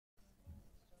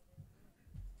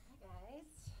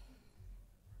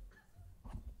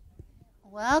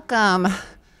Welcome.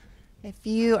 If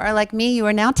you are like me, you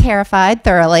are now terrified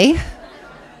thoroughly.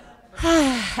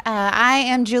 I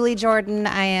am Julie Jordan.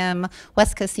 I am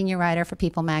West Coast Senior Writer for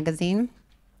People Magazine,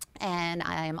 and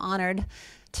I am honored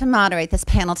to moderate this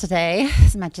panel today,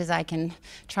 as much as I can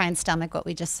try and stomach what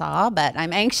we just saw, but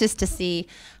I'm anxious to see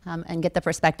and get the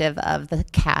perspective of the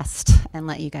cast and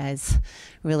let you guys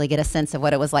really get a sense of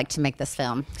what it was like to make this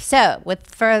film. So,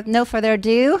 no further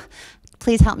ado,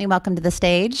 please help me welcome to the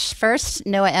stage, first,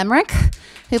 Noah Emmerich,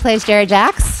 who plays Jerry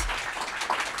Jaax.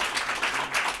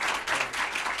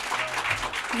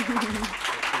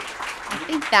 I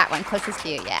think that one, closest to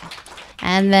you, yeah.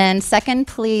 And then second,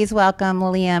 please welcome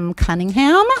Liam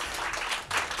Cunningham.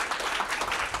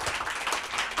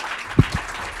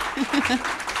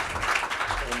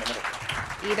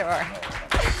 Either or.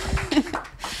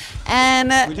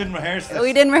 And we didn't rehearse this.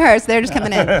 We didn't rehearse, they're just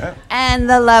coming in. And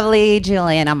the lovely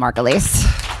Julianna Margulies.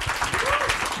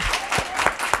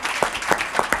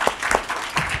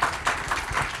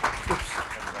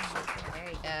 There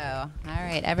you go. All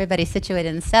right, everybody situated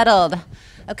and settled.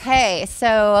 Okay,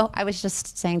 so I was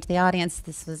just saying to the audience,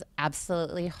 this was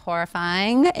absolutely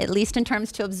horrifying, at least in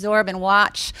terms to absorb and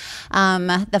watch.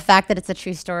 The fact that it's a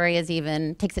true story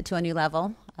takes it to a new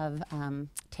level of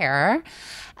terror.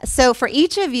 So for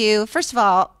each of you, first of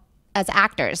all, as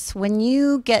actors, when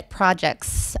you get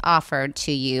projects offered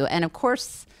to you, and of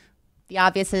course, the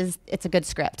obvious is it's a good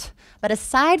script, but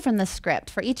aside from the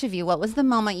script, for each of you, what was the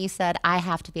moment you said, I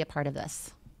have to be a part of this?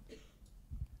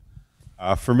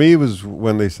 For me, it was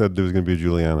when they said there was going to be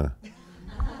Julianna.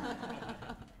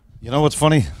 You know what's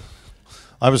funny?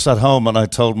 I was at home and I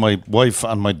told my wife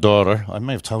and my daughter, I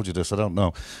may have told you this, I don't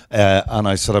know, and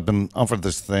I said, I've been offered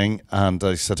this thing, and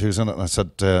I said, who's in it? And I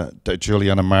said,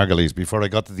 Julianna Margulies. Before I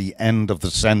got to the end of the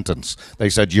sentence, they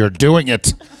said, you're doing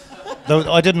it.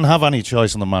 Though I didn't have any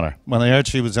choice in the matter. When I heard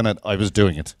she was in it, I was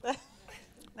doing it.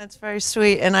 That's very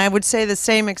sweet, and I would say the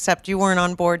same, except you weren't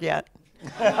on board yet.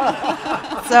 But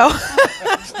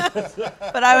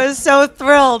I was so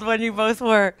thrilled when you both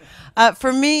were.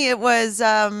 For me, it was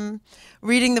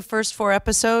reading the first 4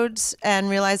 episodes and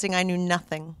realizing I knew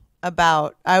nothing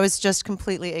about. I was just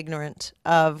completely ignorant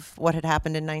of what had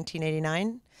happened in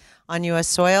 1989 on U.S.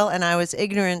 soil, and I was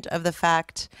ignorant of the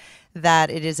fact that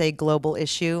it is a global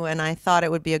issue, and I thought it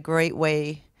would be a great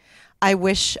way. I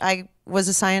wish I was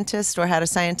a scientist or had a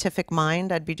scientific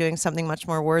mind. I'd be doing something much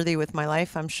more worthy with my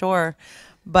life, I'm sure.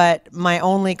 But my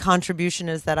only contribution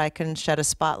is that I can shed a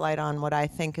spotlight on what I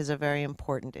think is a very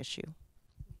important issue.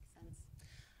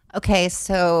 Okay,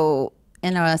 so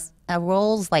in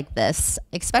roles like this,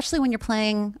 especially when you're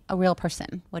playing a real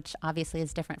person, which obviously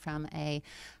is different from a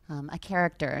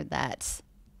character that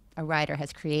a writer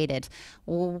has created,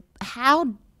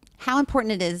 how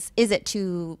important is it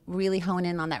to really hone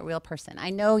in on that real person?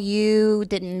 I know you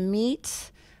didn't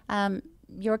meet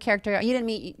your character. You didn't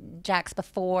meet Jaax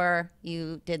before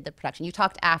you did the production. You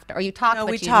talked after, or you talked. No,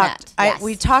 we talked. Yes.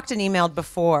 We talked and emailed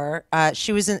before.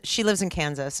 She lives in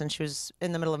Kansas, and she was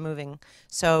in the middle of moving,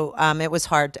 so it was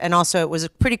hard. And also, it was a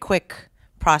pretty quick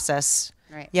process.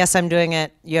 Right. Yes, I'm doing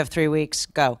it. You have 3 weeks.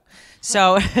 Go.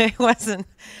 So it wasn't.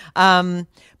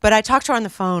 But I talked to her on the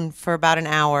phone for about an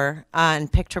hour and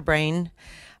picked her brain,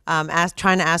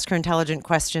 trying to ask her intelligent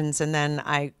questions. And then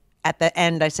at the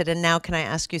end, I said, and now can I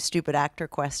ask you stupid actor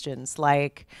questions?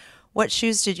 Like, what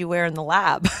shoes did you wear in the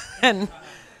lab?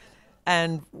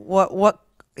 and what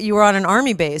you were on an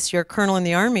army base, you're a colonel in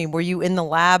the army. Were you in the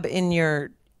lab in your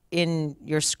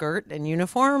skirt and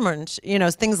uniform, or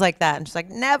things like that? And she's like,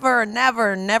 never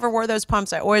wore those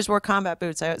pumps. I always wore combat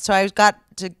boots. So I got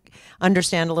to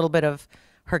understand a little bit of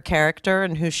her character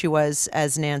and who she was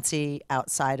as Nancy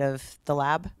outside of the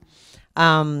lab.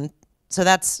 So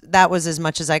that was as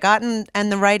much as I got,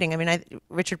 and the writing. I mean,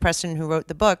 Richard Preston, who wrote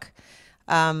the book,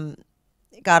 got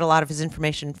a lot of his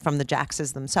information from the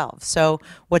Jaaxes themselves. So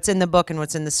what's in the book and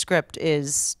what's in the script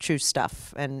is true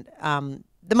stuff. And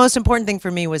the most important thing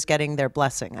for me was getting their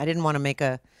blessing. I didn't want to make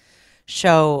a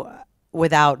show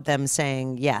without them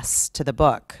saying yes to the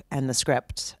book and the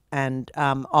script. And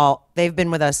they've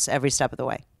been with us every step of the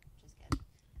way.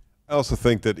 I also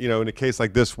think that, in a case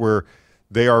like this where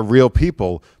they are real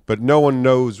people, but no one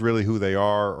knows really who they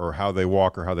are or how they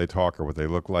walk or how they talk or what they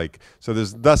look like. So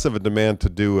there's less of a demand to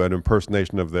do an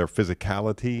impersonation of their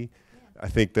physicality, I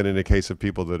think, than in a case of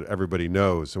people that everybody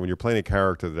knows. So when you're playing a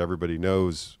character that everybody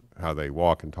knows how they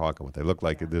walk and talk and what they look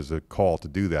like, there's a call to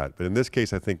do that. But in this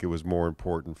case, I think it was more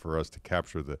important for us to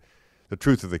capture the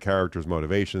truth of the character's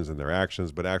motivations and their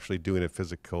actions, but actually doing a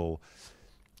physical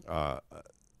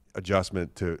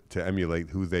adjustment to emulate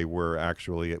who they were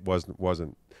actually. It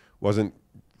wasn't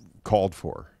called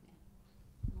for.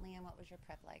 Liam, what was your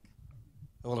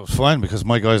Well, it was fine because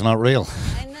my guy's not real.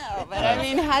 I know, but I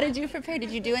mean, how did you prepare?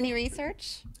 Did you do any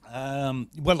research?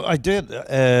 Well, I did.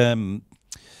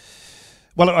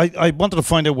 Well, I wanted to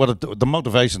find out what the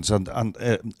motivations, and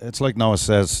it's like Noah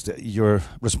says, your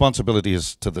responsibility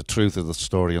is to the truth of the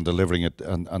story and delivering it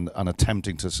and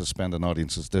attempting to suspend an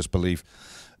audience's disbelief.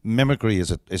 Mimicry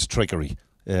is trickery,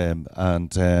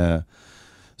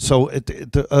 so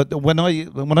when I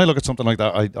look at something like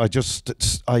that,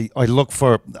 I look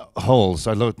for holes.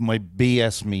 I look, my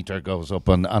BS meter goes up,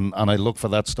 and I look for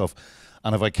that stuff.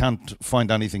 And if I can't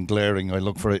find anything glaring, I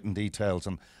look for it in details.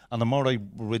 And the more I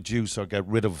reduce or get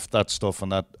rid of that stuff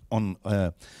and that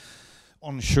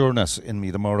unsureness in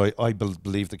me, the more I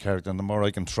believe the character, and the more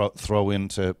I can throw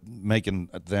into making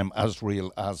them as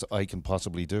real as I can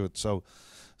possibly do it. So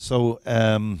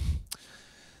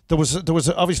there was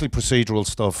obviously procedural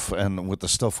stuff, and with the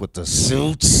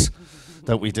suits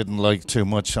that we didn't like too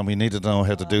much, and we needed to know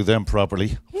how to do them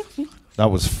properly. That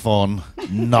was fun.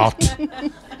 Not.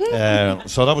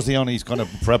 So that was the only kind of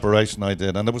preparation I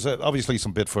did, and there was obviously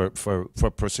some bit for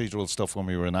procedural stuff when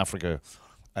we were in Africa.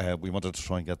 We wanted to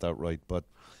try and get that right, but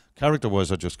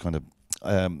character-wise, I just kind of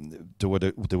do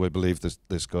I believe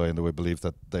this guy, and do I believe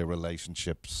that their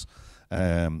relationships,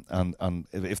 and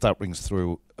if that rings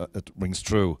through, it rings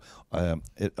true.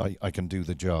 I can do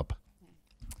the job.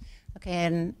 Okay,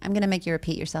 and I'm going to make you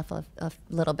repeat yourself a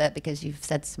little bit because you've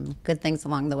said some good things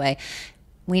along the way.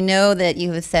 We know that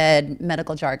you have said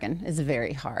medical jargon is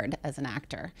very hard as an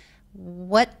actor.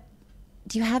 What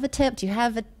do you have a tip? Do you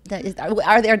have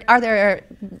are there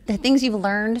the things you've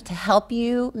learned to help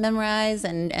you memorize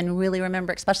and really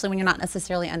remember, especially when you're not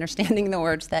necessarily understanding the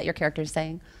words that your character is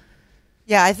saying?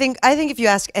 Yeah, I think if you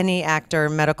ask any actor,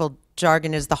 medical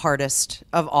jargon is the hardest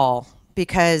of all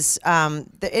because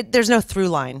there's no through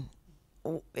line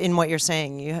in what you're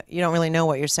saying. You don't really know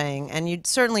what you're saying, and you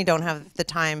certainly don't have the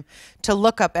time to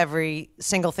look up every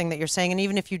single thing that you're saying, and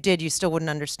even if you did, you still wouldn't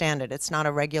understand it. It's not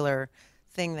a regular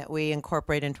thing that we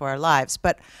incorporate into our lives.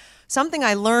 But something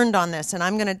I learned on this, and I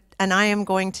am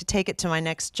going to take it to my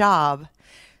next job.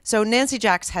 So Nancy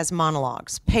Jaax has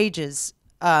monologues, pages.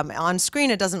 On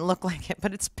screen it doesn't look like it,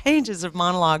 but it's pages of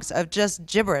monologues of just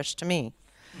gibberish to me.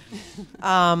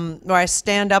 Where I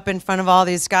stand up in front of all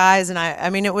these guys, and I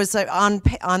mean, it was like on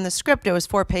the script, it was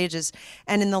 4 pages,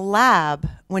 and in the lab,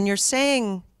 when you're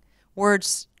saying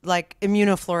words like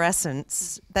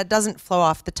immunofluorescence, that doesn't flow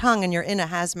off the tongue, and you're in a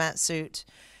hazmat suit,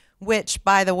 which,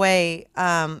 by the way,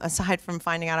 aside from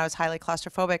finding out I was highly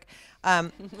claustrophobic,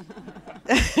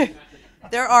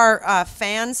 there are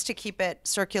fans to keep it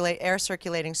air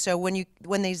circulating. So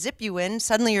when they zip you in,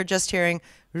 suddenly you're just hearing.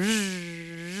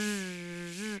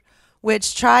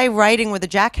 Which try writing with a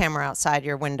jackhammer outside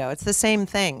your window. It's the same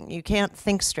thing. You can't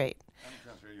think straight. And you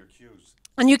can't hear your cues.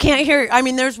 And you can't hear. I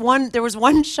mean, there was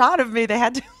one shot of me. We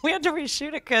had to reshoot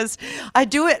it because I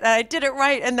do it and I did it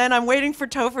right, and then I'm waiting for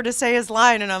Topher to say his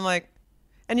line, and I'm like,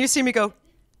 and you see me go.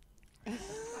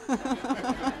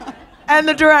 And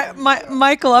the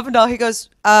Michael Uppendahl, he goes,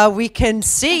 "We can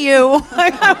see you."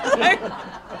 Like,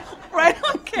 right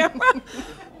on camera.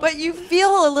 But you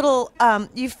feel a little,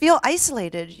 you feel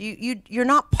isolated. You're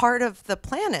not part of the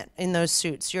planet in those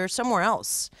suits. You're somewhere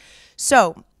else.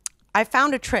 So I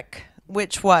found a trick,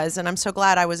 which was, and I'm so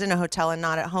glad I was in a hotel and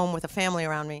not at home with a family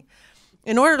around me.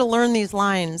 In order to learn these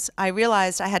lines, I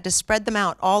realized I had to spread them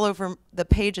out all over the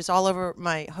pages, all over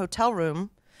my hotel room,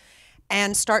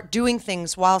 and start doing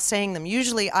things while saying them.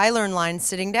 Usually I learn lines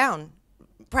sitting down,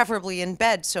 preferably in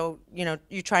bed, so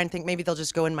you try and think maybe they'll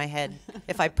just go in my head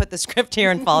if I put the script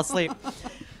here and fall asleep.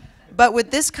 But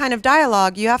with this kind of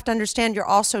dialogue, you have to understand you're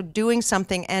also doing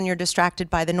something and you're distracted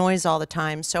by the noise all the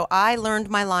time. So I learned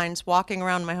my lines walking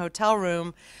around my hotel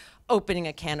room, opening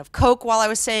a can of Coke while I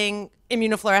was saying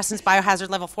immunofluorescence, biohazard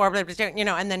level 4,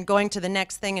 and then going to the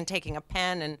next thing and taking a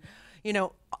pen and,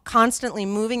 constantly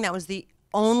moving. That was the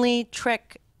only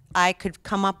trick I could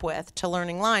come up with to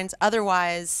learning lines.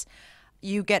 Otherwise,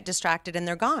 you get distracted and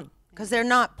they're gone because they're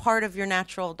not part of your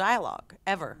natural dialogue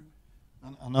ever.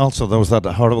 And also there was that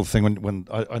horrible thing when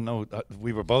I know that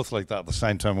we were both like that at the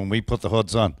same time when we put the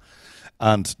hoods on,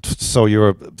 and so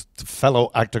your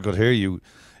fellow actor could hear you.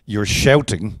 You're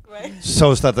shouting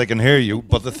so that they can hear you,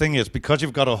 but the thing is, because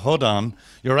you've got a hood on,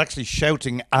 you're actually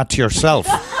shouting at yourself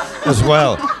as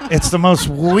well. It's the most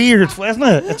weird, isn't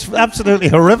it? It's absolutely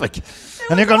horrific.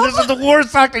 And you're going, this is the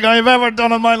worst acting I've ever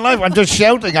done in my life. I'm just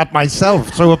shouting at myself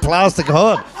through a plastic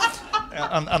hood.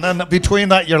 And then between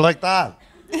that, you're like that.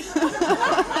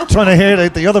 Trying to hear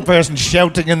the other person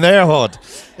shouting in their hood.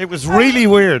 It was really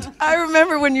weird. I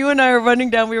remember when you and I were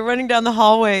running down the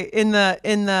hallway in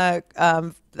the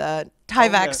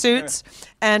Tyvek suits,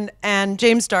 and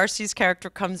James Darcy's character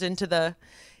comes into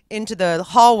the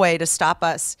hallway to stop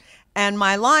us, and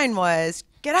my line was,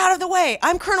 "Get out of the way!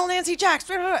 I'm Colonel Nancy Jaax!"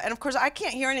 And of course, I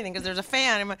can't hear anything because there's a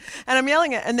fan, and I'm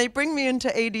yelling it. And they bring me into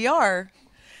ADR,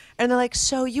 and they're like,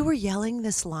 "So you were yelling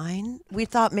this line? We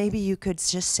thought maybe you could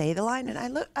just say the line."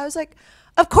 And I was like,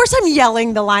 "Of course I'm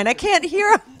yelling the line. I can't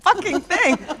hear a fucking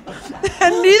thing,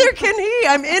 and neither can he.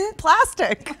 I'm in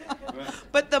plastic."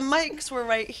 But the mics were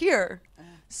right here.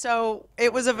 So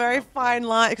it was a very fine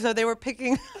line. So they were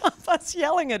picking up us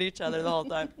yelling at each other the whole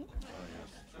time.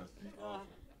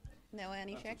 No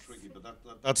any tricks?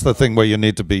 That's the thing where you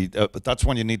need to be, that's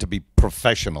when you need to be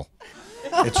professional.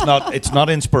 It's not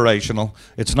inspirational.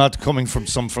 It's not coming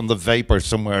from the vapor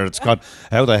somewhere. It's got,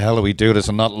 how the hell do we do this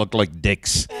and not look like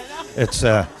dicks? It's,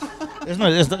 isn't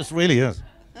it? It really is.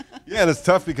 Yeah, and it's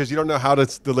tough because you don't know how to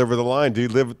deliver the line. Do you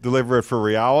deliver it for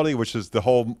reality, which is the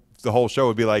whole show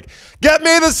would be like, "Get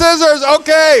me the scissors,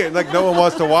 okay!" And like no one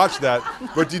wants to watch that.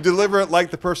 But do you deliver it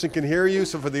like the person can hear you?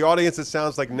 So for the audience, it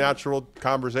sounds like natural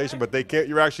conversation, but they can't.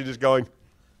 You're actually just going.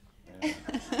 It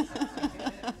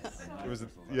was,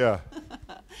 yeah.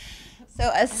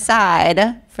 So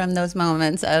aside from those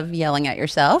moments of yelling at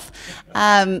yourself,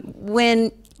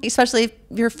 when, especially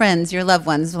your friends, your loved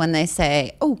ones, when they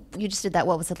say, "Oh, you just did that,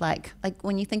 what was it like?" Like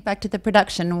when you think back to the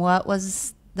production, what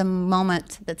was the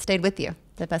moment that stayed with you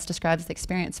that best describes the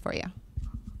experience for you?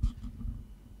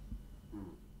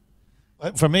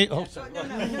 For me, No,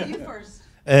 you first.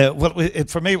 well,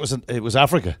 for me it was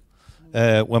Africa.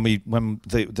 When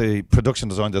the production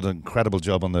design did an incredible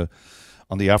job on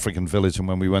the African village, and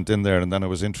when we went in there, and then I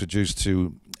was introduced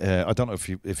to I don't know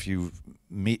if you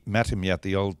met him yet,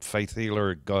 the old faith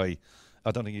healer guy. I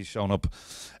don't think he's shown up,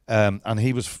 and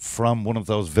he was from one of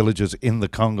those villages in the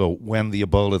Congo when the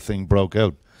Ebola thing broke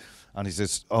out, and he's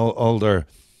this older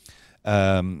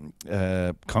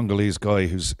Congolese guy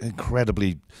who's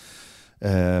incredibly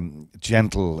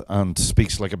gentle and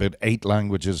speaks like about 8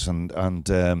 languages, and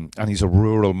he's a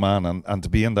rural man, and to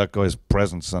be in that guy's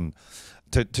presence and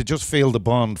to just feel the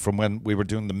bond from when we were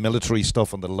doing the military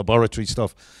stuff and the laboratory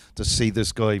stuff, to see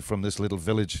this guy from this little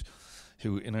village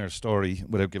who, in our story,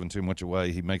 without giving too much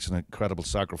away, he makes an incredible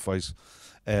sacrifice,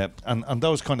 and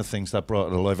those kind of things that brought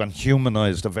it alive and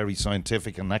humanized a very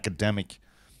scientific and academic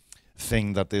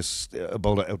thing that this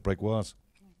Ebola outbreak was.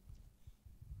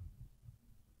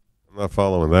 I'm not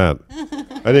following that.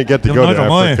 I didn't get to go to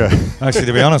Africa. Actually,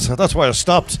 to be honest, that's why I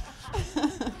stopped.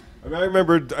 I mean, I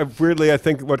remember, weirdly, I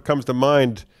think what comes to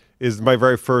mind is my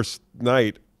very first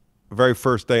night, very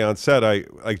first day on set.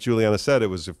 Like Julianna said, it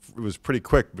was pretty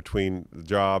quick between the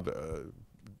job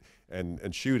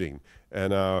and shooting.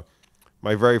 And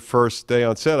my very first day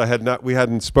on set, we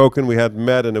hadn't spoken, we hadn't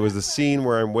met, and it was the scene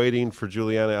where I'm waiting for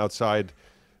Julianna outside.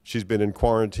 She's been in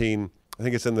quarantine. I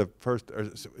think it's in the first,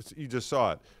 you just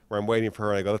saw it, where I'm waiting for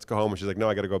her, and I go, "Let's go home." And she's like, "No,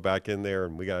 I got to go back in there,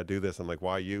 and we got to do this." I'm like,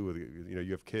 "Why you? You know,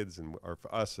 you have kids, or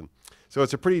for us." And so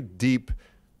it's a pretty deep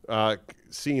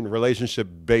scene,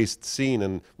 relationship-based scene,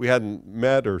 and we hadn't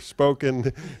met or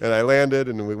spoken, and I landed,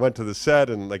 and we went to the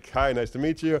set, and like, "Hi, nice to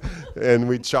meet you," and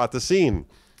we shot the scene.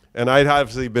 And I'd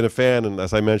obviously been a fan, and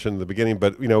as I mentioned in the beginning,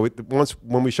 but you know,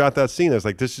 when we shot that scene, I was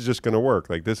like, "This is just going to work.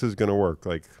 Like, this is going to work."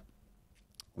 Like,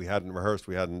 we hadn't rehearsed,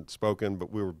 we hadn't spoken, but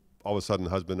we were all of a sudden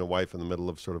husband and wife in the middle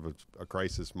of sort of a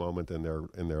crisis moment in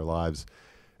their lives,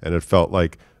 and it felt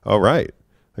like, "Oh, right,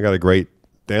 I got a great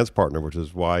dance partner," which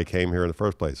is why I came here in the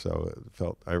first place. So it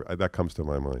felt that comes to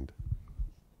my mind.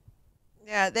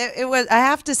 Yeah, it was. I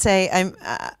have to say,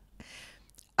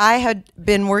 I had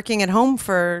been working at home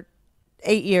for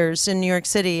 8 years in New York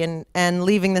City, and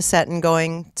leaving the set and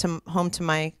going home to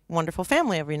my wonderful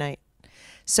family every night.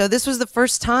 So this was the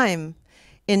first time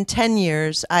in 10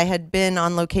 years I had been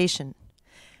on location.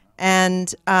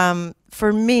 And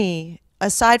for me,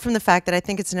 aside from the fact that I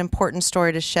think it's an important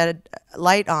story to shed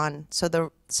light on, so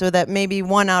that maybe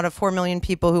 1 out of 4 million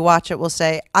people who watch it will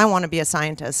say, "I want to be a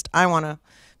scientist. I want to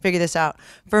figure this out."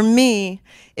 For me,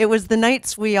 it was the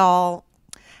nights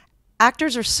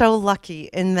actors are so lucky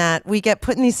in that we get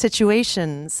put in these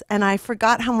situations, and I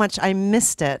forgot how much I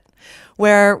missed it,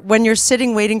 where when you're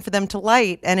sitting waiting for them to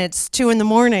light and it's 2 in the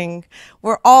morning,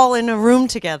 we're all in a room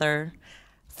together,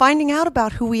 finding out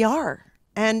about who we are,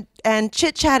 and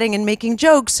chit-chatting and making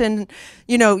jokes, and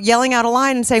yelling out a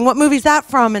line and saying, "What movie's that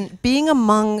from?" and being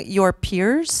among your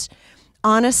peers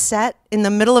on a set in the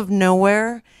middle of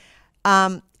nowhere.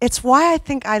 It's why I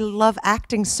think I love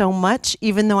acting so much,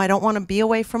 even though I don't want to be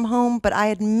away from home, but I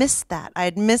had missed that. I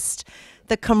had missed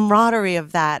the camaraderie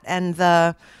of that and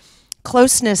the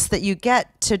closeness that you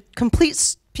get to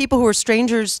complete people who were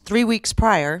strangers 3 weeks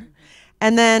prior,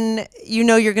 and then you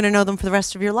know you're going to know them for the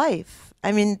rest of your life.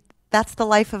 I mean, that's the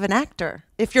life of an actor,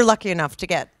 if you're lucky enough to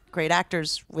get great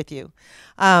actors with you.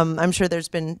 I'm sure there's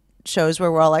been shows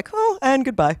where we're all like, oh, and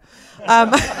goodbye.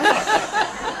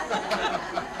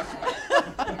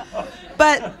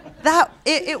 But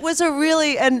it was a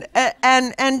really, and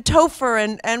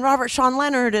Topher and Robert Sean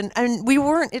Leonard, and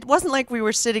it wasn't like we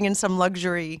were sitting in some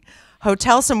luxury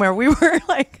hotel somewhere. We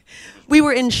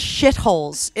were in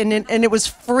shitholes, and it was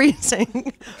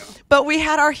freezing. But we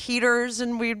had our heaters,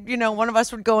 and one of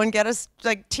us would go and get us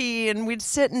like tea, and we'd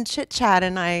sit and chit chat.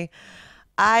 And I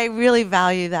really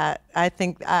value that.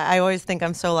 I always think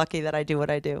I'm so lucky that I do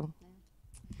what I do.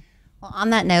 Well,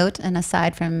 on that note, and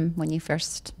aside from when you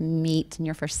first meet and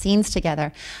your first scenes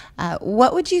together,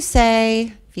 what would you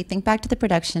say, if you think back to the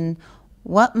production,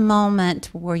 what moment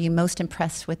were you most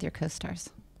impressed with your co-stars,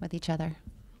 with each other?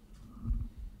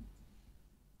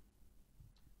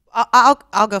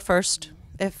 I'll go first,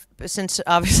 since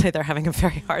obviously they're having a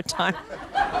very hard time.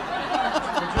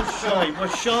 We're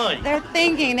shy. They're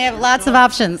thinking. They have lots of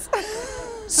options.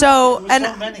 So, and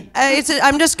so many.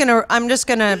 I'm just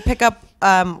gonna pick up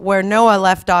where Noah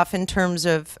left off in terms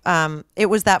of it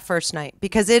was that first night,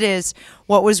 because it is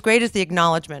what was great is the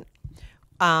acknowledgement.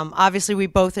 Obviously, we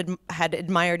both had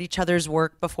admired each other's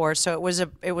work before, so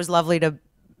it was lovely to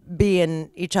be in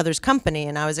each other's company,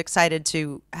 and I was excited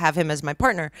to have him as my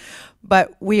partner.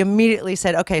 But we immediately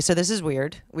said, okay, so this is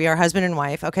weird. We are husband and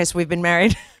wife. Okay, so we've been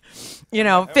married,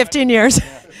 15 years.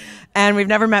 And we've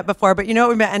never met before, but we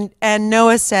met, and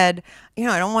Noah said,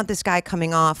 I don't want this guy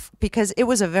coming off, because it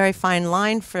was a very fine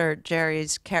line for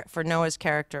for Noah's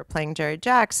character playing Jerry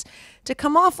Jaax to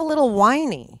come off a little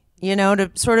whiny,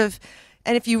 to sort of,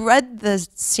 and if you read the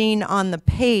scene on the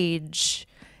page,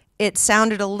 it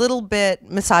sounded a little bit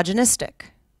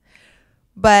misogynistic.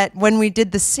 But when we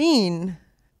did the scene,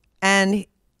 and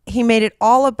he made it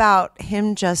all about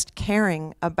him just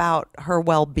caring about her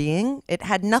well-being. It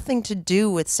had nothing to do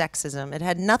with sexism. It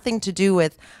had nothing to do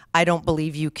with, I don't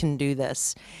believe you can do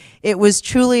this. It was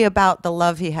truly about the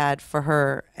love he had for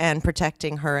her and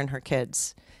protecting her and her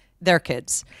kids, their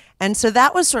kids. And so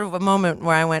that was sort of a moment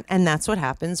where I went, and that's what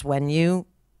happens when you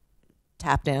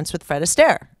tap dance with Fred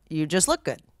Astaire. You just look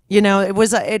good.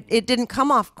 It didn't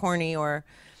come off corny or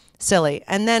silly.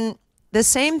 And then the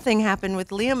same thing happened with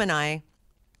Liam and I,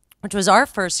 which was our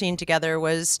first scene together,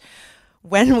 was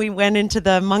when we went into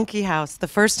the monkey house the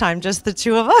first time, just the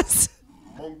two of us.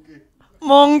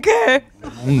 Monkey.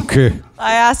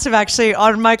 I asked him actually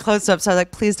on my close-ups, I was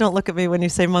like, please don't look at me when you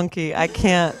say monkey. I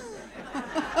can't.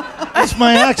 That's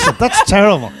my accent. That's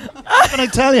terrible. What can I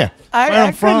tell you?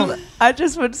 I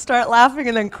just would start laughing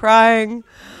and then crying.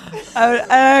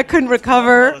 I couldn't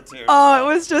recover. Oh, it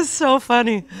was just so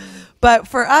funny. But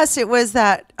for us, it was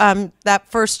that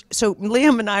first. So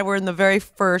Liam and I were in the very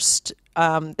first.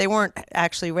 They weren't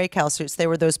actually Raquel suits. They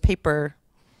were those paper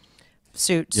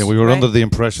suits. Yeah, we were under the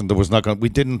impression there was not going. We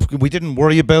didn't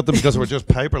worry about them because they were just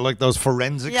paper, like those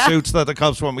forensic suits that the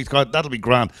cops want. We thought that'll be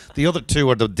grand. The other two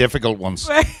are the difficult ones.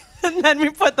 Right. And then we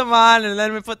put them on, and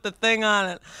then we put the thing on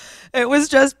it. It was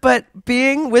just, but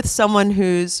being with someone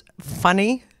who's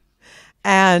funny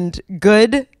and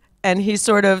good, and he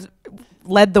sort of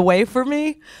led the way for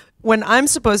me when I'm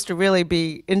supposed to really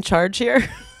be in charge here.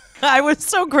 I was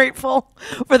so grateful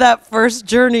for that first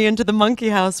journey into the monkey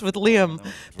house with Liam,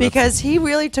 because he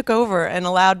really took over and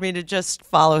allowed me to just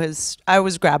follow his. I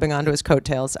was grabbing onto his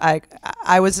coattails. I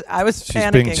was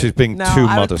panicking. She's being too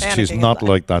modest. She's not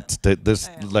like that. This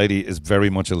lady is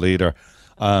very much a leader,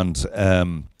 and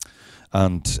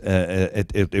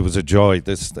it was a joy.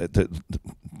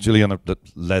 Julianna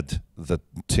led the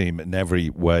team in every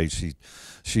way.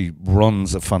 She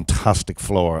runs a fantastic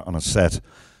floor on a set.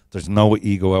 There's no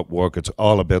ego at work. It's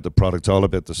all about the product, all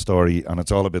about the story, and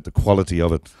it's all about the quality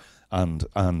of it. And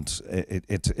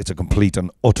it's a complete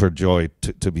and utter joy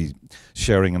to be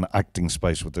sharing an acting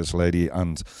space with this lady.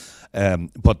 And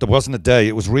but there wasn't a day.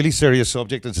 It was a really serious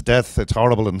subject. It's death. It's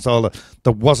horrible, and it's all.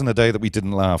 There wasn't a day that we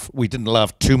didn't laugh. We didn't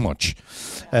laugh too much.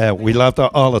 We laughed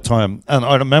all the time. And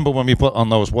I remember when we put on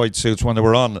those white suits when they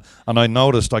were on, and I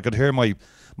noticed I could hear my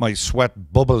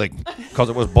sweat bubbling because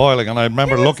it was boiling. And I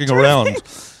remember looking around.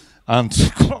 And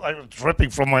I was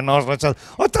dripping from my nose. And I said,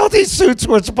 I thought these suits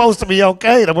were supposed to be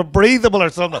okay. They were breathable or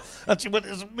something. And she went,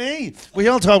 it's me. We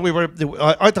all thought we were,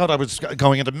 I thought I was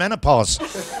going into menopause.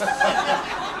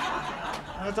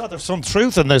 I thought there's some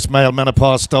truth in this male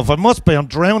menopause stuff. I must be. I'm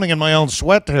drowning in my own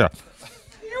sweat here.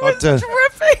 You were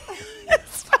dripping.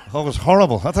 Oh, it was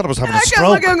horrible. I thought I was having a stroke.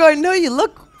 I kept looking and going, no, you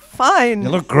look fine. You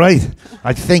look great,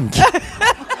 I think.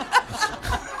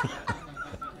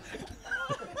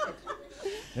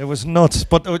 It was nuts.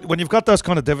 But when you've got those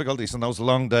kind of difficulties and those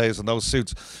long days and those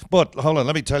suits. But hold on,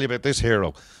 let me tell you about this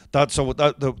hero.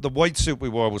 The white suit we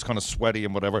wore was kind of sweaty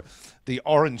and whatever. The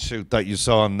orange suit that you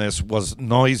saw in this was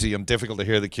noisy and difficult to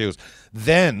hear the cues.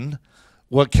 Then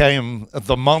what came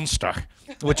the monster,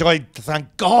 which I,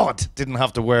 thank God, didn't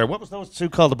have to wear. What was that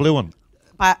suit called, the blue one?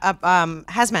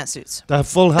 Hazmat suits. The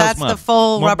full hazmat. That's the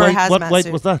full rubber hazmat suit. What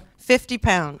weight was that? 50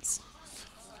 pounds.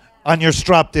 And you're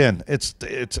strapped in. Tell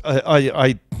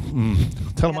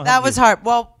them That was hard.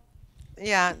 Well,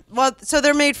 yeah. Well, so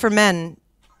they're made for men.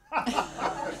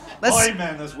 By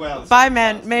men as well. By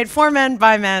men. Made for men,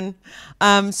 by men.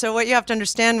 So what you have to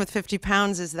understand with 50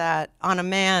 pounds is that on a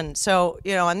man, so,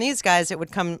 you know, on these guys, it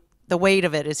would come, the weight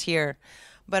of it is here.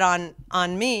 But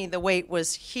on me, the weight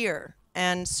was here.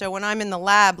 And so when I'm in the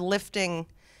lab lifting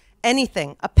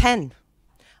anything, a pen,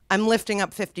 I'm lifting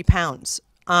up 50 pounds.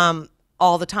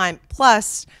 All the time,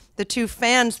 plus the 2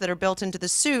 fans that are built into the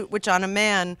suit, which on a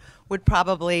man would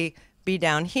probably be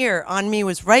down here. On me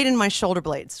was right in my shoulder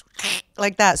blades,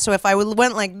 like that. So if I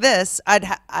went like this, I'd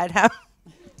have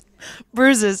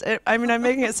bruises. I mean, I'm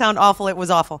making it sound awful. It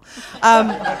was awful.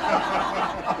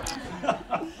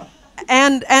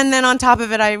 And then on top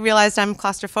of it, I realized I'm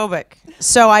claustrophobic.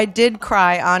 So I did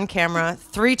cry on camera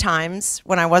 3 times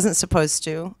when I wasn't supposed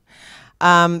to.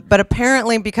 But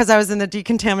apparently, because I was in the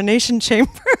decontamination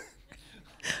chamber,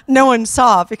 no one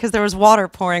saw because there was water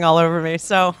pouring all over me.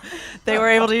 So they were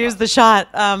able to use the shot.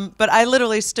 But I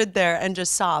literally stood there and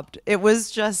just sobbed. It was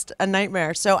just a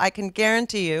nightmare. So I can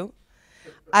guarantee you,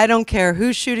 I don't care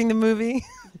who's shooting the movie,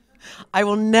 I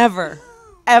will never,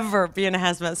 ever be in a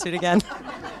hazmat suit again.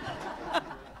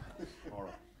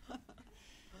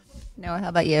 Noah, how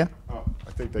about you?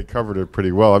 I think they covered it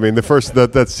pretty well. I mean, the first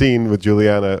that scene with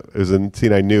Julianna is a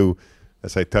scene I knew,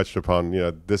 as I touched upon. You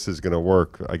know, this is going to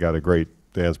work. I got a great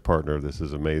dance partner. This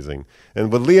is amazing.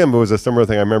 And with Liam, it was a similar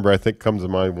thing. I remember. I think comes to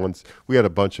mind once we had a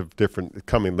bunch of different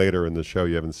coming later in the show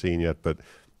you haven't seen yet, but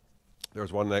there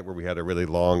was one night where we had a really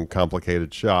long,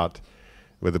 complicated shot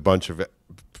with a bunch of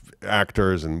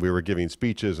actors, and we were giving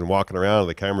speeches and walking around, and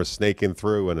the camera's snaking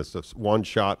through, and it's this one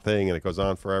shot thing, and it goes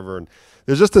on forever. And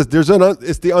there's just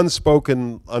it's the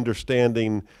unspoken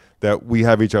understanding that we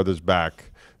have each other's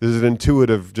back. There's an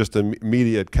intuitive, just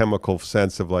immediate chemical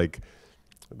sense of like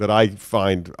that I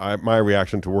find my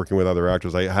reaction to working with other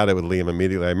actors. I had it with Liam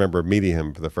immediately. I remember meeting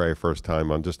him for the very first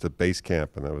time on just a base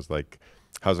camp, and I was like,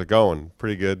 "How's it going?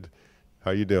 Pretty good.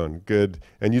 How you doing? Good."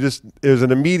 And there's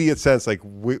an immediate sense like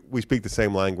we speak the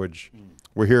same language.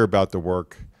 We're here about the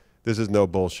work. This is no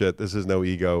bullshit. This is no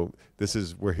ego.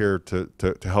 We're here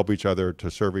to help each other,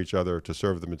 to serve each other, to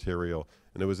serve the material.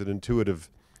 And it was an intuitive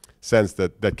sense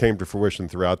that came to fruition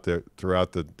throughout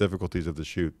the difficulties of the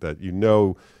shoot, that you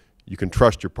know you can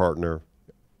trust your partner,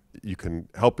 you can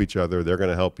help each other, they're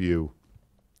going to help you,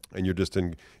 and you're just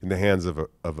in the hands of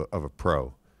a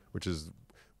pro, which is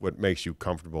what makes you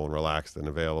comfortable and relaxed and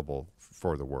available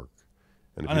for the work.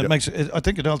 And I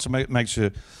think it also makes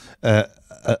you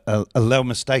allow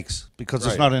mistakes, because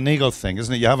it's not an ego thing,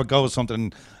 isn't it? You have a go at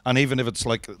something, and even if it's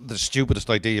like the stupidest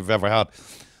idea you've ever had,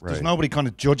 there's nobody kind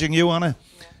of judging you on it.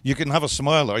 You can have a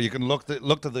smile, or you can look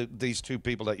to these 2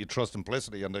 people that you trust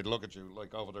implicitly, and they look at you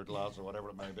like over their glass or whatever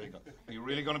it may be. Are you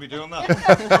really going to be doing that?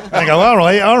 And I go,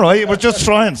 all right, we're just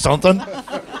trying something.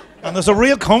 And there's a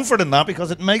real comfort in that,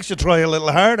 because it makes you try a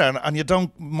little harder, and you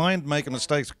don't mind making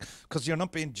mistakes because you're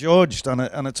not being judged, and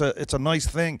it's a nice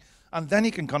thing. And then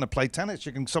you can kind of play tennis.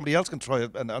 Somebody else can try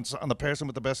it, and the person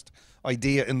with the best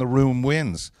idea in the room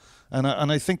wins. And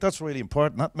I think that's really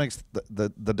important. That makes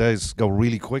the days go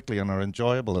really quickly and are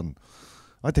enjoyable, and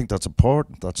I think that's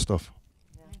important, that stuff.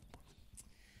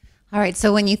 All right,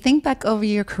 so when you think back over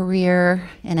your career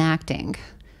in acting,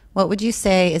 what would you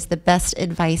say is the best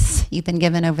advice you've been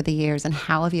given over the years, and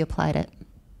how have you applied it?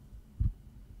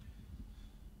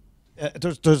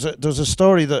 There's a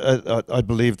story that I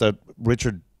believe that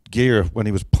Richard Gere, when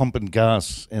he was pumping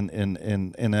gas in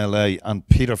LA, and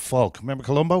Peter Falk, remember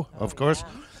Columbo? Of course.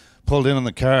 Yeah. Pulled in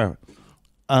the car,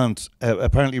 and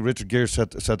apparently Richard Gere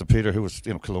said to Peter, who was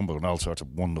Columbo and all sorts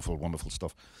of wonderful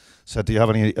stuff, said, "Do you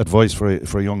have any advice for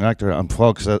a young actor?" And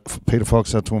Peter Falk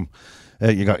said to him,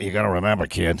 "You got to remember,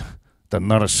 kid, they're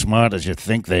not as smart as you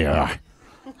think they are."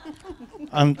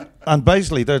 And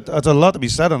basically, there's a lot to be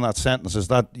said on that sentence. Is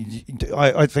that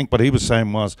I think what he was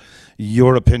saying was,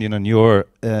 your opinion and your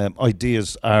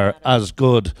ideas are as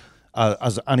good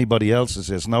as anybody else's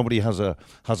is. Nobody has a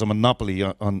monopoly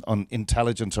on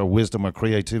intelligence or wisdom or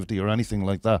creativity or anything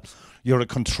like that. You're a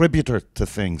contributor to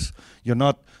things. You're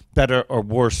not better or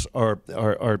worse or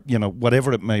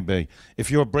whatever it may be. If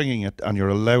you're bringing it and you're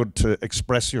allowed to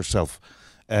express yourself,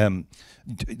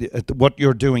 What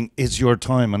you're doing is your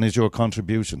time and is your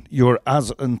contribution. You're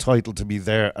as entitled to be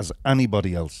there as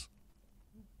anybody else.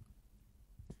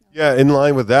 Yeah, in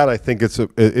line with that, I think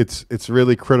it's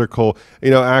really critical.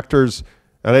 Actors,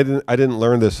 and I didn't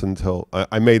learn this until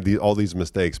I made all these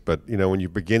mistakes. But when you're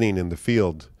beginning in the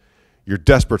field, you're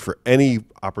desperate for any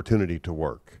opportunity to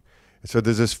work. So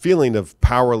there's this feeling of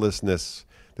powerlessness.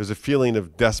 There's a feeling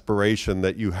of desperation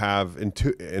that you have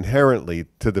inherently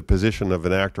to the position of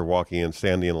an actor walking in,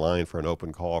 standing in line for an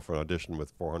open call for an audition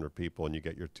with 400 people, and you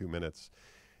get your 2 minutes.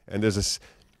 And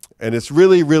it's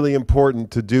really, really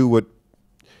important to do what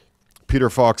Peter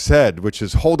Falk said, which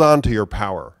is hold on to your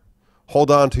power. Hold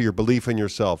on to your belief in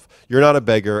yourself. You're not a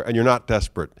beggar and you're not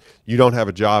desperate. You don't have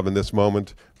a job in this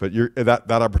moment, but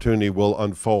that opportunity will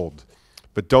unfold.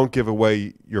 But don't give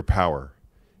away your power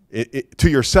to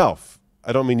yourself.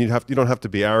 I don't mean you don't have to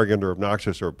be arrogant or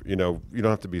obnoxious, or you don't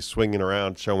have to be swinging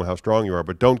around showing how strong you are,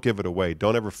 but don't give it away.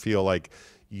 Don't ever feel like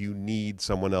you need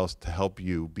someone else to help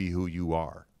you be who you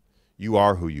are. You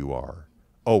are who you are,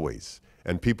 always,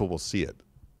 and people will see it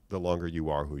the longer you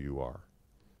are who you are.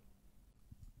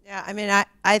 Yeah, I mean,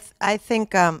 I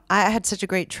think I had such a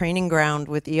great training ground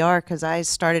with ER because I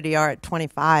started ER at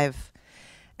 25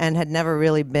 and had never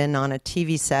really been on a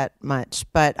TV set much.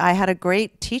 But I had a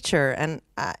great teacher, and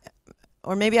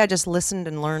or maybe I just listened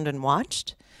and learned and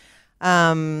watched.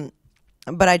 But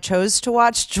I chose to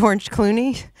watch George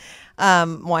Clooney.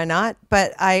 Why not?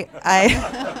 But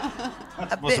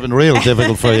Must have been real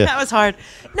difficult for you. That was hard.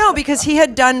 No, because he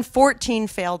had done 14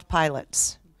 failed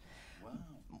pilots.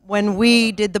 When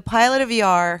we did the pilot of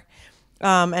ER,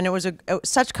 and it was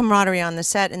such camaraderie on the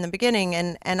set in the beginning,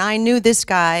 and I knew this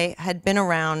guy had been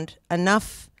around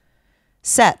enough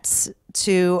sets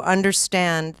to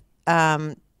understand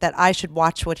that I should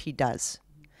watch what he does,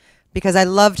 because I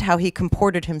loved how he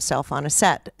comported himself on a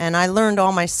set, and I learned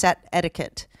all my set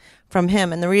etiquette from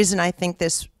him. And the reason I think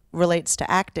this relates to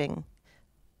acting,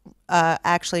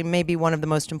 actually maybe one of the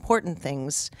most important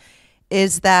things,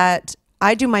 is that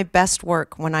I do my best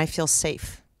work when I feel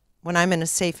safe, when I'm in a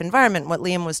safe environment, what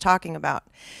Liam was talking about.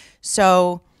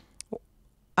 So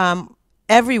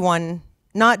everyone,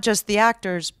 not just the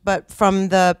actors, but from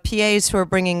the PAs who are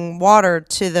bringing water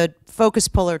to the focus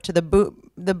puller to the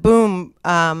boom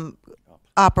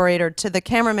operator to the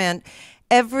cameraman,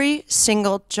 every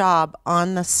single job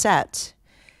on the set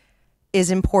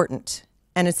is important.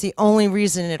 And it's the only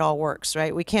reason it all works,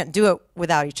 right? We can't do it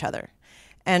without each other.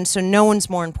 And so no one's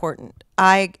more important.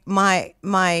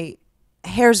 My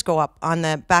hairs go up on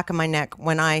the back of my neck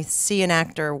when I see an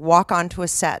actor walk onto a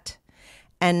set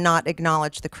and not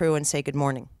acknowledge the crew and say good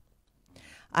morning.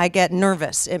 I get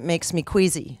nervous. It makes me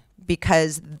queasy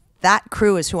because that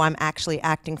crew is who I'm actually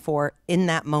acting for in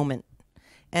that moment.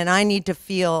 And I need to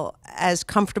feel as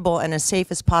comfortable and as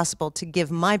safe as possible to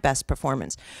give my best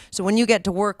performance. So when you get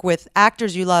to work with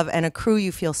actors you love and a crew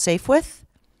you feel safe with,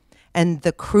 and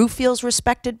the crew feels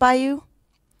respected by you,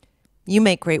 you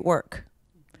make great work.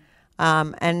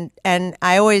 And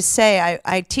I always say,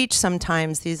 I teach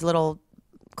sometimes these little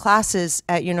classes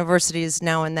at universities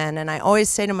now and then, and I always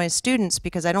say to my students,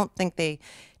 because I don't think they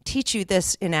teach you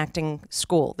this in acting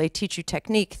school. They teach you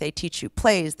technique, they teach you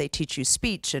plays, they teach you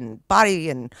speech and body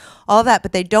and all that,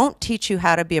 but they don't teach you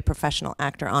how to be a professional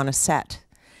actor on a set.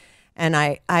 And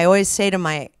I always say to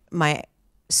my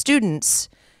students,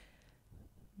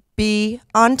 be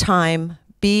on time,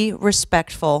 be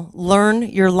respectful, learn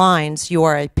your lines. You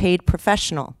are a paid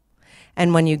professional.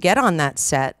 And when you get on that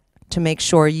set, to make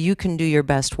sure you can do your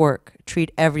best work,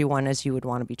 treat everyone as you would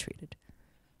want to be treated.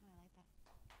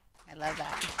 I love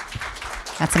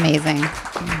that. That's amazing.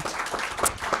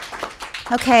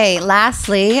 Okay,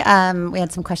 lastly, we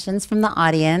had some questions from the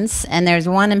audience, and there's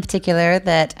one in particular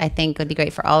that I think would be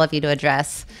great for all of you to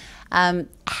address. When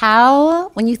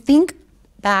you think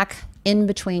back in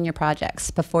between your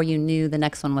projects, before you knew the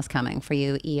next one was coming, for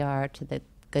you, ER to the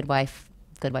Good Wife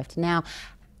to now,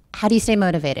 how do you stay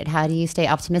motivated? How do you stay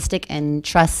optimistic and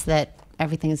trust that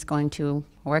everything is going to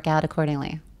work out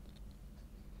accordingly?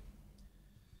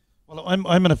 Well,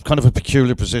 I'm in a kind of a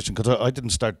peculiar position because I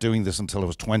didn't start doing this until I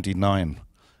was 29.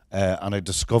 And I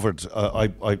discovered,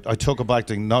 I took up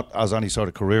acting not as any sort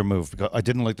of career move, because I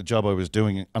didn't like the job I was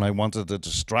doing and I wanted a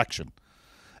distraction.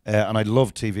 And I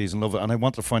love TVs and love it, and I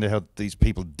wanted to find out how these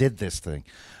people did this thing,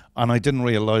 and I didn't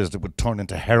realize it would turn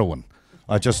into heroin.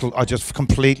 I just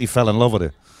completely fell in love with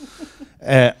it,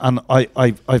 and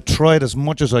I've tried as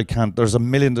much as I can. There's a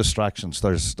million distractions.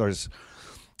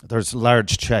 There's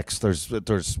large checks. There's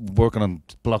working on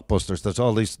blockbusters. There's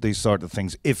all these sort of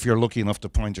things. If you're lucky enough to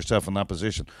find yourself in that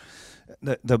position,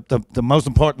 the most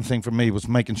important thing for me was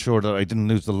making sure that I didn't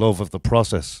lose the love of the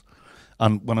process.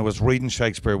 And when I was reading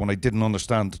Shakespeare, when I didn't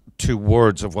understand 2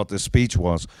 words of what this speech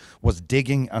was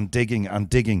digging and digging and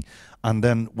digging. And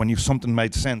then when something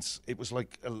made sense, it was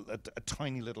like a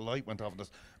tiny little light went off. And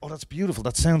oh, that's beautiful.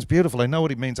 That sounds beautiful. I know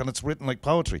what he means. And it's written like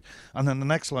poetry. And then the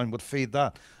next line would feed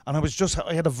that. And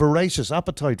I had a voracious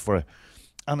appetite for it.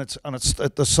 And it's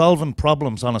the solving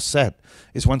problems on a set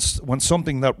is when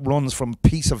something that runs from a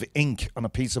piece of ink on a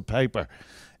piece of paper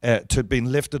to being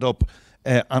lifted up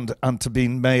and to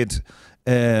being made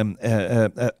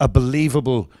a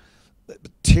believable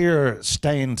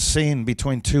tear-stained scene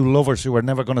between 2 lovers who are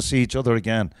never going to see each other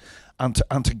again,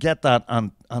 and to get that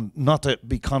and not to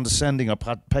be condescending or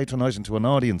patronizing to an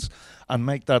audience, and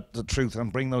make that the truth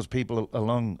and bring those people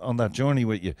along on that journey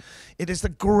with you. It is the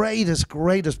greatest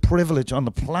privilege on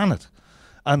the planet.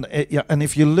 And and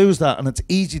if you lose that, and it's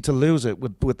easy to lose it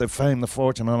with the fame, the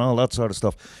fortune, and all that sort of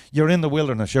stuff, you're in the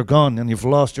wilderness, you're gone, and you've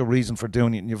lost your reason for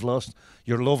doing it, and you've lost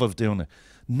your love of doing it.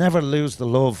 Never lose the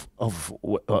love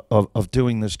of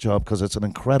doing this job, because it's an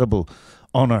incredible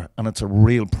honor and it's a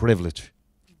real privilege.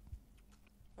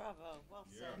 Bravo, well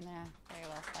said. Yeah, very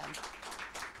well said.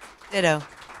 Ditto.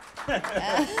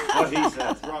 What he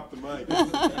said. Drop the mic.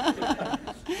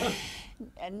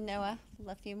 And Noah,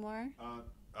 a few more.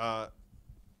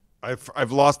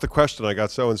 I've lost the question. I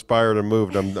got so inspired and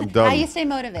moved. I'm done. How you stay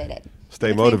motivated? Stay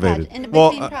Between motivated. in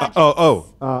between projects.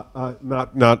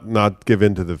 Not give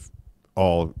in to the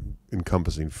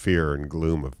all-encompassing fear and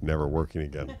gloom of never working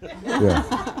again. Yeah.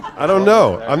 I don't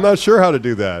know. I'm not sure how to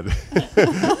do that.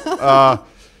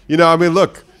 I mean,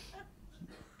 look,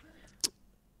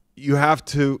 you have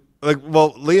to,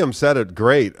 Liam said it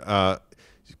great.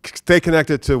 Stay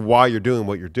connected to why you're doing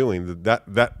what you're doing. That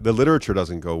the literature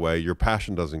doesn't go away, your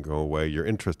passion doesn't go away, your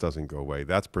interest doesn't go away.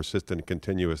 That's persistent and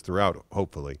continuous throughout,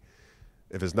 hopefully.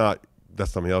 If it's not,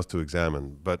 that's something else to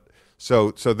examine. But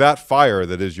so that fire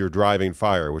that is your driving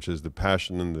fire, which is the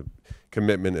passion and the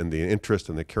commitment and the interest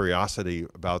and the curiosity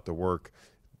about the work,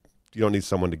 you don't need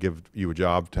someone to give you a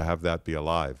job to have that be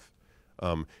alive.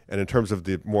 And in terms of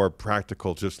the more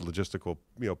practical, just logistical,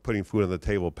 putting food on the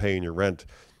table, paying your rent,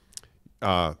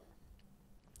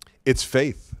 it's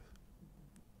faith.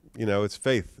 It's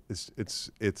faith.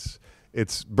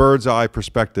 It's bird's eye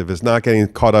perspective. It's not getting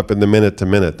caught up in the minute to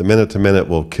minute. The minute to minute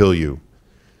will kill you.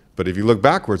 But if you look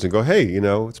backwards and go, hey,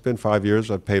 it's been 5 years.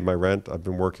 I've paid my rent. I've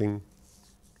been working.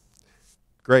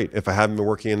 Great. If I haven't been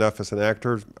working enough as an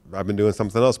actor, I've been doing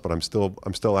something else. But I'm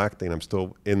still acting. I'm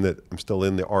still in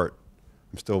the art.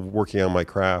 I'm still working on my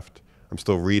craft. I'm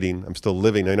still reading. I'm still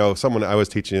living. I know someone I was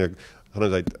teaching.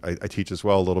 Sometimes I teach as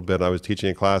well a little bit. I was teaching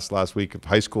a class last week of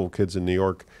high school kids in New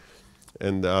York,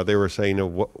 and they were saying,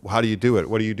 how do you do it?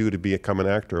 What do you do to become an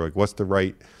actor? What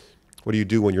do you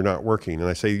do when you're not working? And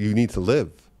I say, you need to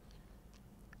live.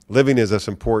 Living is as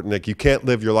important. You can't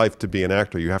live your life to be an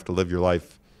actor. You have to live your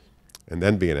life and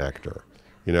then be an actor.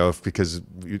 Because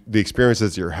the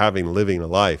experiences you're having living a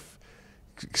life,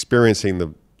 experiencing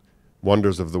the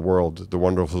wonders of the world, the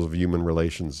wonders of human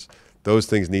relations, those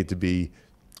things need to be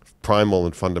primal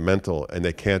and fundamental, and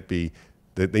they can't be,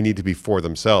 they need to be for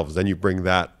themselves. Then you bring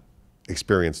that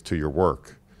experience to your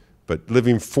work. But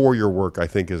living for your work, I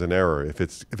think, is an error. If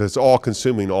it's all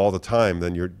consuming all the time,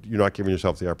 then you're not giving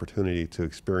yourself the opportunity to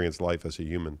experience life as a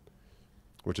human,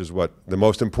 which is what the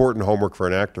most important homework for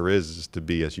an actor is to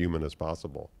be as human as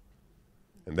possible.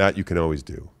 And that you can always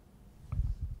do.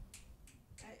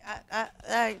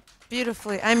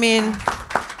 Beautifully. I mean,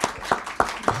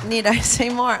 need I say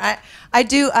more? I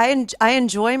do. I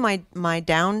enjoy my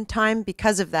downtime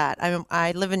because of that.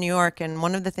 I live in New York, and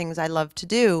one of the things I love to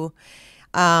do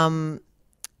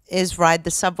is ride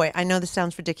the subway. I know this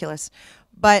sounds ridiculous,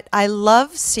 but I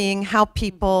love seeing how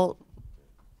people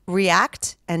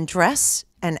react and dress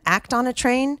and act on a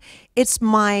train. It's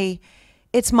my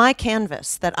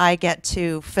canvas that I get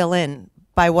to fill in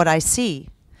by what I see.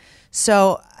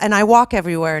 So, and I walk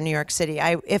everywhere in New York City.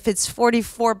 If it's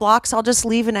 44 blocks, I'll just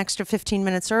leave an extra 15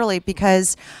 minutes early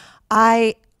because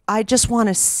I just want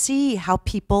to see how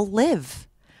people live.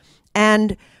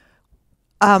 And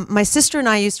my sister and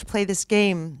I used to play this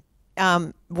game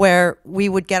where we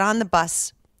would get on the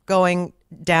bus going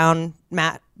down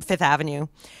Fifth Avenue,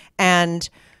 and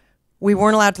we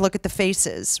weren't allowed to look at the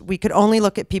faces. We could only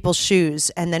look at people's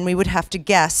shoes, and then we would have to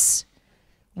guess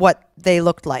what they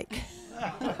looked like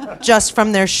just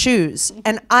from their shoes.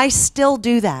 And I still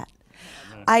do that.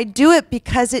 I do it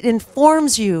because it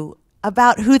informs you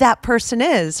about who that person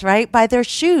is, right? By their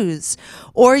shoes.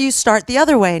 Or you start the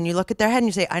other way and you look at their head and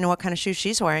you say, I know what kind of shoes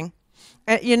she's wearing.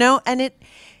 And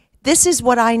this is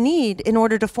what I need in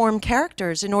order to form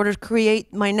characters, in order to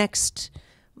create my next,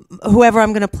 whoever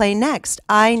I'm going to play next.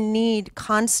 I need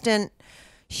constant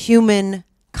human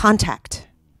contact.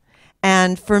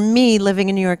 And for me, living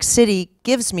in New York City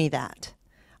gives me that.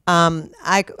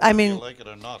 I mean, like it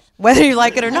or not. whether you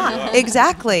like it or not,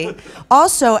 exactly.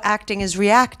 Also, acting is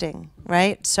reacting,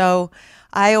 right? So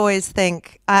I always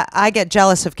think, I get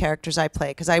jealous of characters I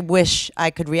play because I wish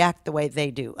I could react the way they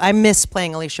do. I miss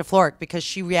playing Alicia Florrick because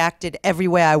she reacted every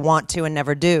way I want to and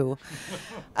never do.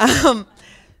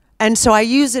 And so I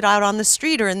use it out on the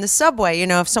street or in the subway. You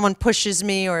know, if someone pushes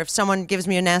me or if someone gives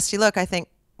me a nasty look, I think,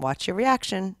 watch your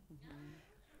reaction.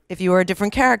 If you were a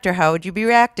different character, how would you be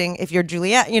reacting? If you're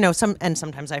Julianne, you know, and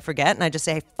sometimes I forget and I just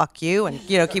say, hey, fuck you, and,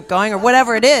 you know, keep going or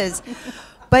whatever it is.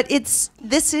 But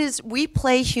we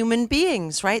play human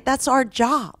beings, right? That's our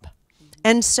job.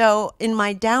 And so in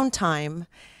my downtime,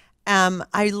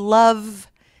 I love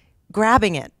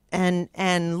grabbing it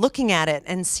and looking at it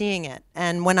and seeing it.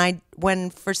 And when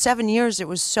for 7 years it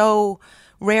was so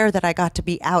rare that I got to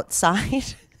be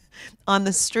outside on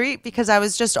the street because I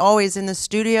was just always in the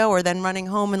studio or then running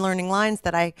home and learning lines,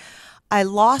 that I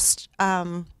lost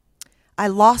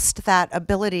that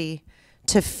ability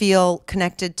to feel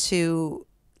connected to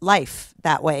life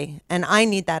that way, and I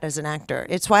need that as an actor.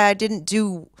 It's why I didn't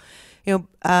do,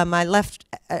 I left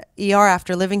ER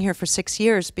after living here for 6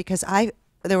 years because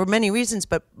there were many reasons,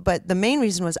 but the main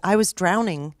reason was I was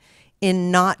drowning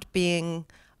in not being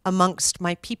amongst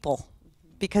my people,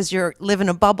 because you live in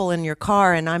a bubble in your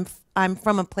car, and I'm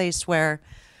from a place where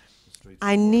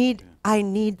I need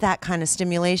that kind of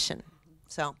stimulation.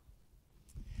 So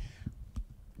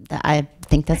I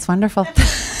think that's wonderful.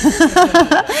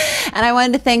 And I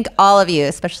wanted to thank all of you,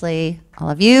 especially all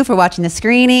of you, for watching the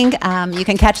screening. You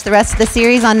can catch the rest of the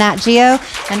series on Nat Geo.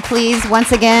 And please,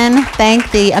 once again, thank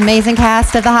the amazing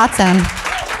cast of The Hot Zone.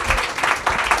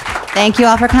 Thank you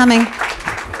all for coming.